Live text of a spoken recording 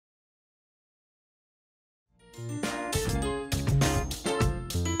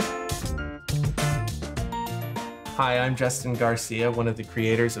Hi, I'm Justin Garcia, one of the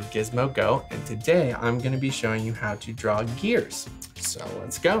creators of GizmoGO, and today I'm going to be showing you how to draw gears. So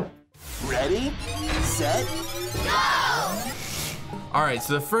let's go. Ready, set, go! All right,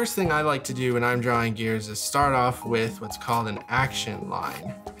 so the first thing I like to do when I'm drawing gears is start off with what's called an action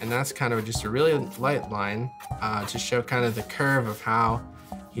line. And that's kind of just a really light line to show kind of the curve of how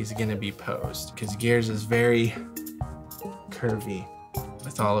he's going to be posed. Because gears is very curvy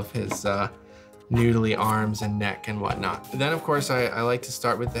with all of his noodly arms and neck and whatnot. And then of course I like to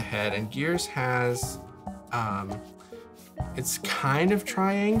start with the head, and gears has, it's kind of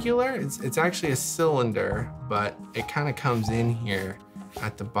triangular. It's actually a cylinder, but it kind of comes in here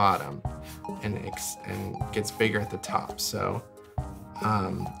at the bottom and gets bigger at the top. So,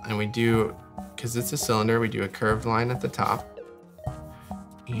 and we do, because it's a cylinder, we do a curved line at the top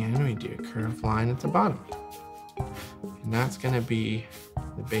and we do a curved line at the bottom. And that's gonna be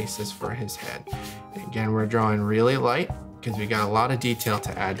the basis for his head. And again, we're drawing really light because we got a lot of detail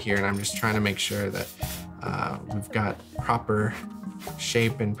to add here, and I'm just trying to make sure that we've got proper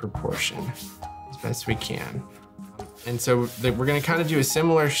shape and proportion as best we can. And so we're gonna kind of do a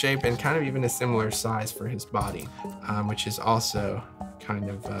similar shape and kind of even a similar size for his body, which is also kind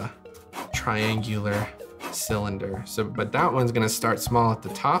of a triangular cylinder. So, but that one's gonna start small at the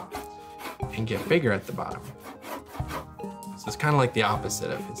top and get bigger at the bottom. So it's kind of like the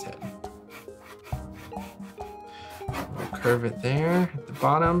opposite of his head. We'll curve it there at the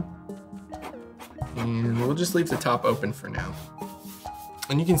bottom. And we'll just leave the top open for now.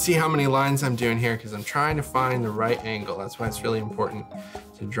 And you can see how many lines I'm doing here because I'm trying to find the right angle. That's why it's really important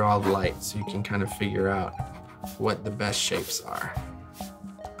to draw light so you can kind of figure out what the best shapes are.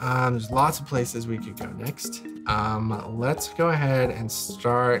 There's lots of places we could go next. Let's go ahead and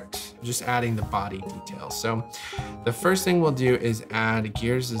start just adding the body details. So the first thing we'll do is add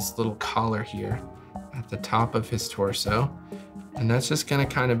Gears' little collar here at the top of his torso. And that's just gonna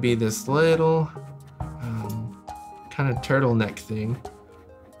kind of be this little kind of turtleneck thing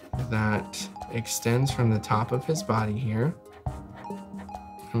that extends from the top of his body here.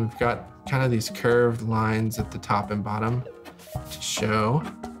 And we've got kind of these curved lines at the top and bottom to show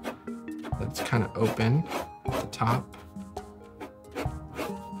that it's kind of open at the top.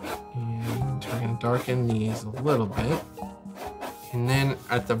 And we're gonna darken these a little bit. And then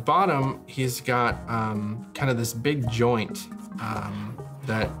at the bottom, he's got kind of this big joint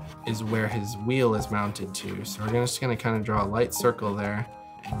that is where his wheel is mounted to. So we're just gonna kind of draw a light circle there,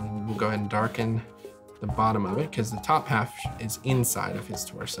 and then we'll go ahead and darken the bottom of it because the top half is inside of his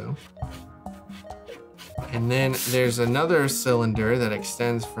torso. And then there's another cylinder that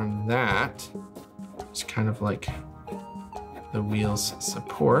extends from that. It's kind of like the wheel's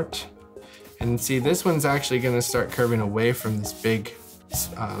support. And see, this one's actually gonna start curving away from this big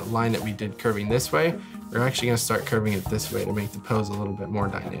line that we did curving this way. We're actually gonna start curving it this way to make the pose a little bit more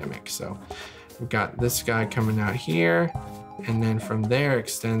dynamic. So we've got this guy coming out here, and then from there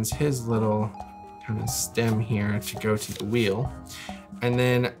extends his little kind of stem here to go to the wheel. And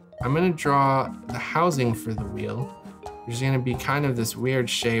then I'm gonna draw the housing for the wheel, which is gonna be kind of this weird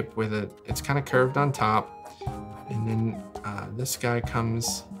shape with it's kind of curved on top. And then this guy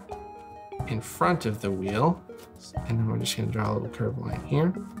comes in front of the wheel. And then we're just gonna draw a little curved line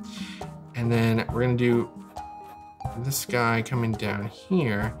here. And then we're gonna do this guy coming down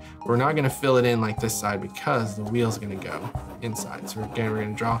here. We're not gonna fill it in like this side because the wheel's gonna go inside. So again, we're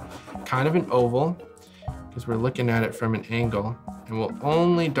gonna draw kind of an oval because we're looking at it from an angle, and we'll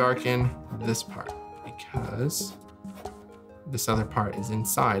only darken this part because this other part is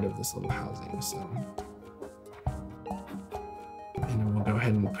inside of this little housing. So, and then we'll go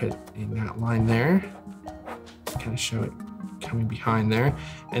ahead and put in that line there, kind of show it coming behind there.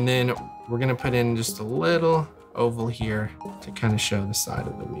 And then we're gonna put in just a little oval here to kind of show the side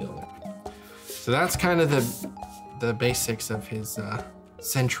of the wheel there. So that's kind of the basics of his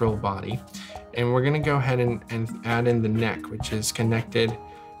central body. And we're gonna go ahead and add in the neck, which is connected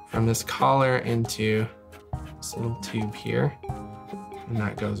from this collar into this little tube here. And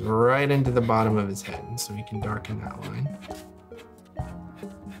that goes right into the bottom of his head. So we can darken that line.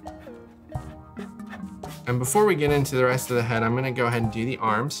 And before we get into the rest of the head, I'm gonna go ahead and do the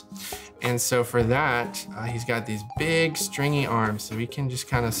arms. And so for that, he's got these big stringy arms. So we can just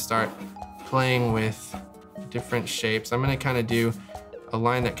kind of start playing with different shapes. I'm gonna kind of do a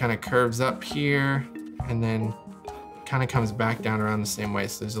line that kind of curves up here and then kind of comes back down around the same way.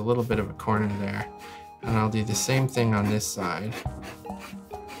 So there's a little bit of a corner there. And I'll do the same thing on this side.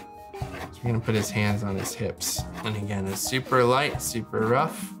 So we're gonna put his hands on his hips. And again, it's super light, super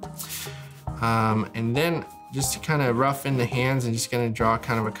rough. And then just to kind of roughen the hands, I'm just gonna draw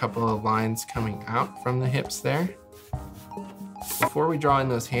kind of a couple of lines coming out from the hips there. before we draw in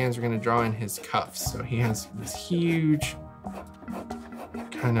those hands, we're gonna draw in his cuffs. So he has this huge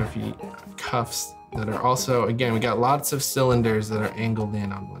kind of cuffs that are also, again, we got lots of cylinders that are angled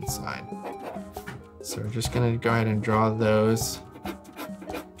in on one side. So we're just gonna go ahead and draw those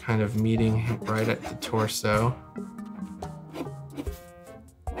kind of meeting right at the torso.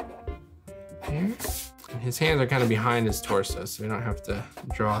 There. And his hands are kind of behind his torso, so we don't have to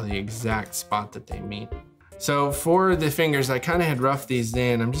draw the exact spot that they meet. So for the fingers, I kind of had roughed these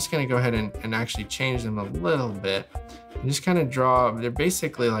in. I'm just gonna go ahead and actually change them a little bit. And just kind of draw, they're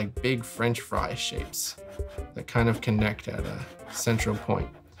basically like big French fry shapes that kind of connect at a central point.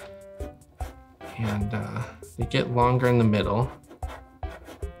 And they get longer in the middle.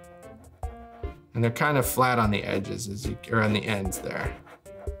 And they're kind of flat on the edges, or on the ends there.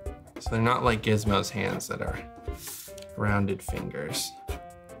 So they're not like Gizmo's hands that are rounded fingers.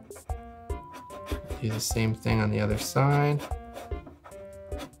 Do the same thing on the other side.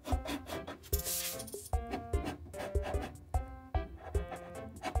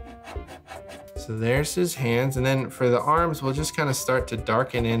 So there's his hands, and then for the arms, we'll just kind of start to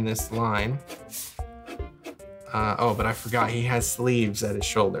darken in this line. Oh, but I forgot, he has sleeves at his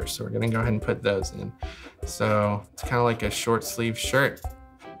shoulders, so we're gonna go ahead and put those in. So it's kind of like a short sleeve shirt.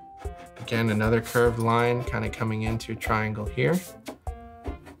 Again, another curved line kind of coming into a triangle here.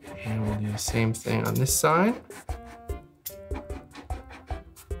 And we'll do the same thing on this side.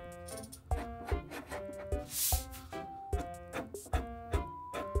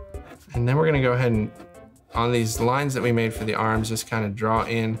 And then we're gonna go ahead and, on these lines that we made for the arms, just kind of draw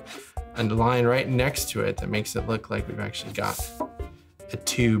in a line right next to it that makes it look like we've actually got a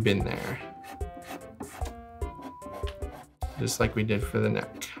tube in there. Just like we did for the neck.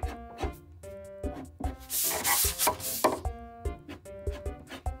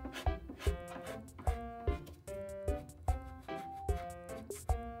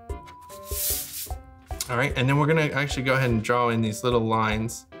 All right, and then we're gonna actually go ahead and draw in these little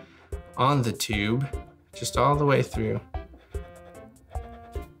lines on the tube, just all the way through.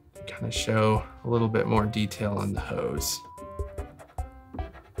 Kind of show a little bit more detail on the hose. And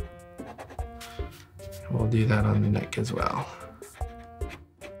we'll do that on the neck as well.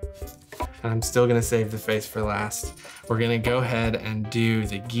 And I'm still gonna save the face for last. We're gonna go ahead and do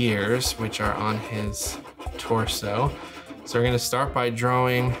the gears, which are on his torso. So we're gonna start by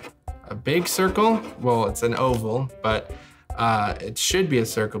drawing a big circle. Well, it's an oval, but it should be a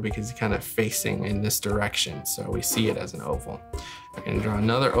circle because it's kind of facing in this direction. So we see it as an oval. We're gonna draw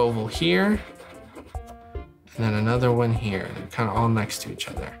another oval here, and then another one here. They're kind of all next to each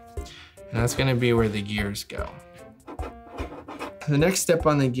other. And that's gonna be where the gears go. The next step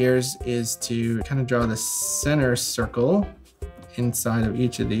on the gears is to kind of draw the center circle inside of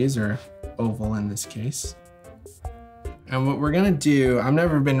each of these, or oval in this case. And what we're gonna do, I've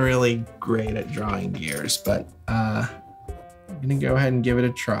never been really great at drawing gears, but I'm gonna go ahead and give it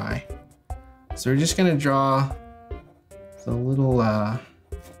a try. So we're just gonna draw the little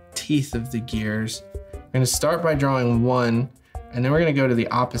teeth of the gears. We're gonna start by drawing one, and then we're gonna go to the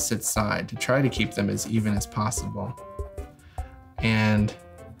opposite side to try to keep them as even as possible. And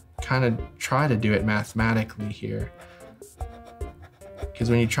kind of try to do it mathematically here. Because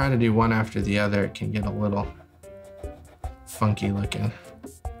when you try to do one after the other, it can get a little funky looking.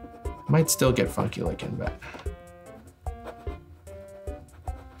 Might still get funky looking, but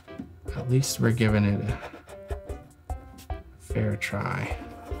at least we're giving it a fair try.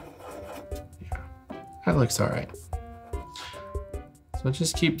 Yeah, that looks all right. So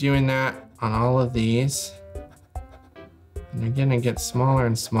just keep doing that on all of these. And they're gonna get smaller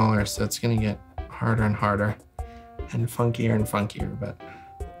and smaller, so it's gonna get harder and harder and funkier, but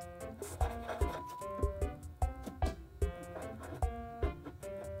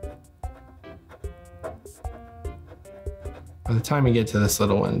by the time you get to this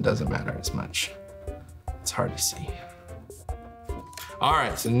little one, it doesn't matter as much. It's hard to see. All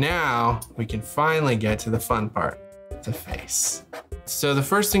right, so now we can finally get to the fun part, the face. So the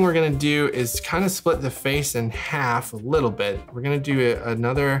first thing we're gonna do is kind of split the face in half a little bit. We're gonna do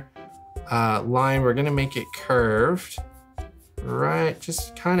another line. We're gonna make it curved, right?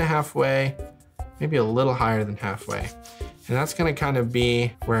 Just kind of halfway, maybe a little higher than halfway. And that's gonna kind of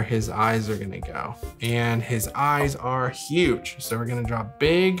be where his eyes are gonna go. And his eyes are huge. So we're gonna draw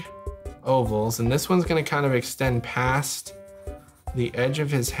big ovals, and this one's gonna kind of extend past the edge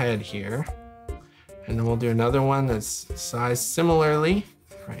of his head here. And then we'll do another one that's sized similarly,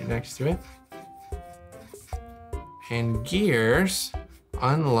 right next to it. And gears,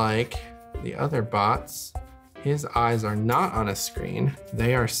 unlike the other bots, his eyes are not on a screen.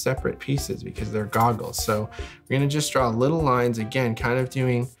 They are separate pieces because they're goggles. So we're gonna just draw little lines again, kind of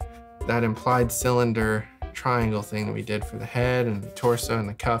doing that implied cylinder triangle thing that we did for the head and the torso and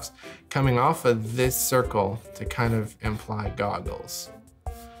the cuffs, coming off of this circle to kind of imply goggles.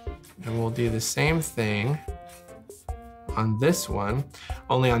 And we'll do the same thing on this one,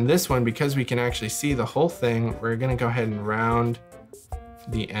 only on this one, because we can actually see the whole thing, we're gonna go ahead and round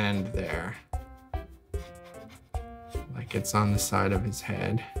the end there. Like it's on the side of his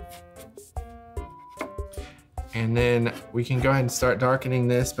head. And then we can go ahead and start darkening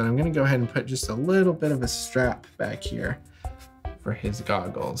this, but I'm gonna go ahead and put just a little bit of a strap back here for his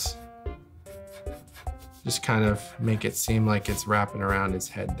goggles. Just kind of make it seem like it's wrapping around his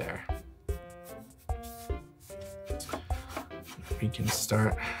head there. We can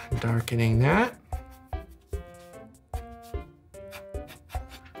start darkening that.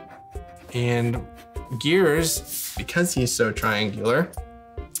 And Gears, because he's so triangular,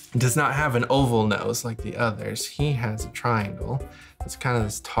 does not have an oval nose like the others. He has a triangle. It's kind of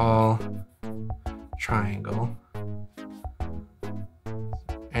this tall triangle.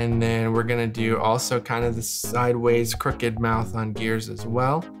 And then we're gonna do also kind of the sideways crooked mouth on Gears as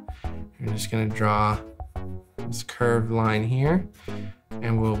well. We're just gonna draw this curved line here,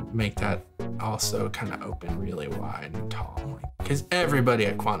 and we'll make that also kind of open really wide and tall, because everybody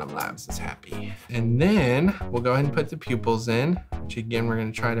at Quantum Labs is happy. And then we'll go ahead and put the pupils in, which again, we're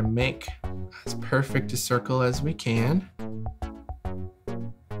gonna try to make as perfect a circle as we can.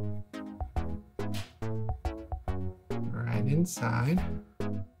 Right inside.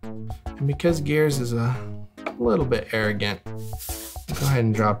 And because Gears is a little bit arrogant, go ahead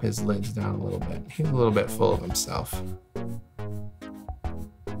and drop his lids down a little bit. He's a little bit full of himself.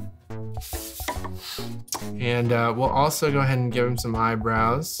 And we'll also go ahead and give him some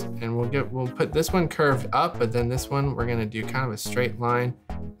eyebrows, and we'll put this one curved up, but then this one we're gonna do kind of a straight line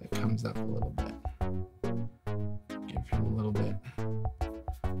that comes up a little bit. Give him a little bit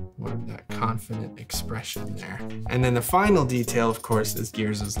more of that confident expression there. And then the final detail, of course, is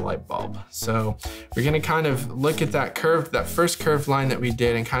Gears' light bulb. So we're gonna kind of look at that first curved line that we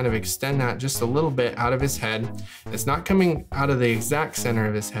did and kind of extend that just a little bit out of his head. It's not coming out of the exact center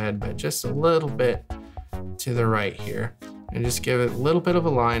of his head, but just a little bit to the right here, and just give it a little bit of a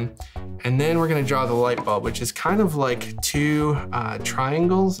line. And then we're gonna draw the light bulb, which is kind of like two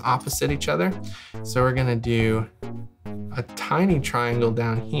triangles opposite each other. So we're gonna do a tiny triangle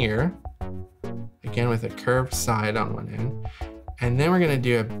down here, again with a curved side on one end. And then we're gonna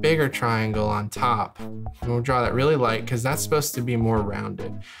do a bigger triangle on top. And we'll draw that really light because that's supposed to be more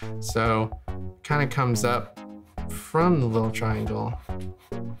rounded. So it kind of comes up from the little triangle,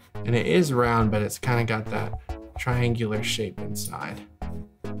 and it is round, but it's kind of got that triangular shape inside.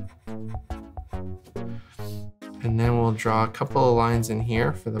 And then we'll draw a couple of lines in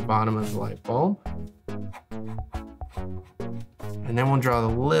here for the bottom of the light bulb. And then we'll draw the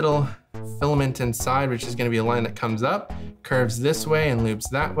little filament inside, which is gonna be a line that comes up, curves this way and loops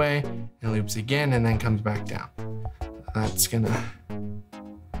that way, and loops again, and then comes back down. That's gonna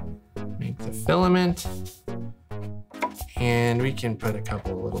make the filament. And we can put a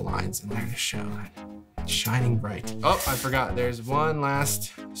couple of little lines in there to show that it's shining bright. Oh, I forgot, there's one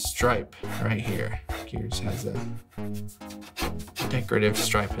last stripe right here. Gears has a decorative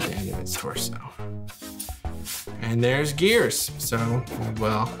stripe at the end of its torso. And there's Gears. So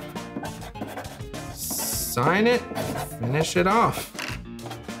we'll sign it, finish it off.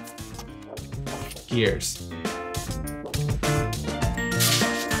 Gears.